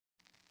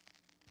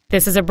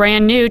This is a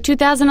brand new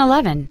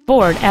 2011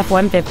 Ford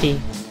F-150.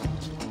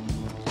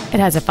 It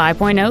has a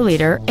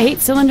 5.0-liter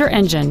 8-cylinder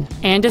engine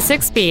and a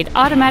 6-speed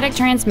automatic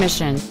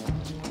transmission.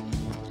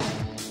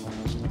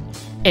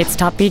 Its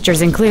top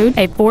features include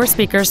a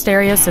 4-speaker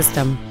stereo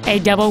system, a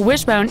double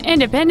wishbone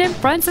independent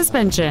front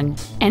suspension,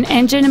 an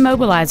engine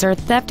immobilizer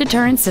theft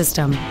deterrent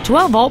system,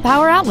 12-volt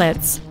power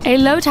outlets, a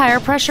low tire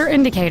pressure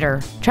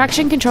indicator,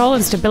 traction control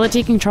and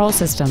stability control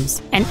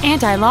systems, an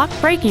anti-lock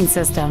braking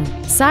system,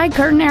 side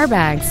curtain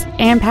airbags,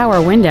 and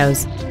power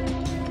windows.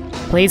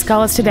 Please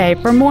call us today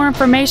for more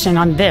information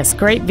on this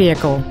great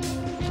vehicle.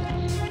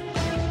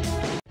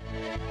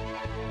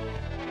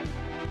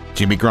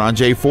 Jimmy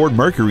Granger Ford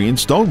Mercury in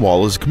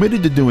Stonewall is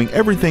committed to doing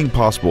everything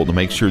possible to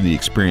make sure the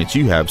experience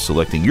you have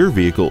selecting your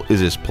vehicle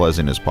is as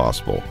pleasant as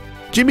possible.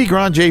 Jimmy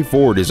Granger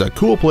Ford is a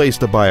cool place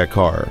to buy a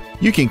car.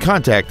 You can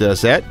contact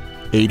us at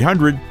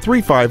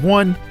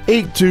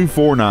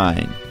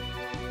 800-351-8249.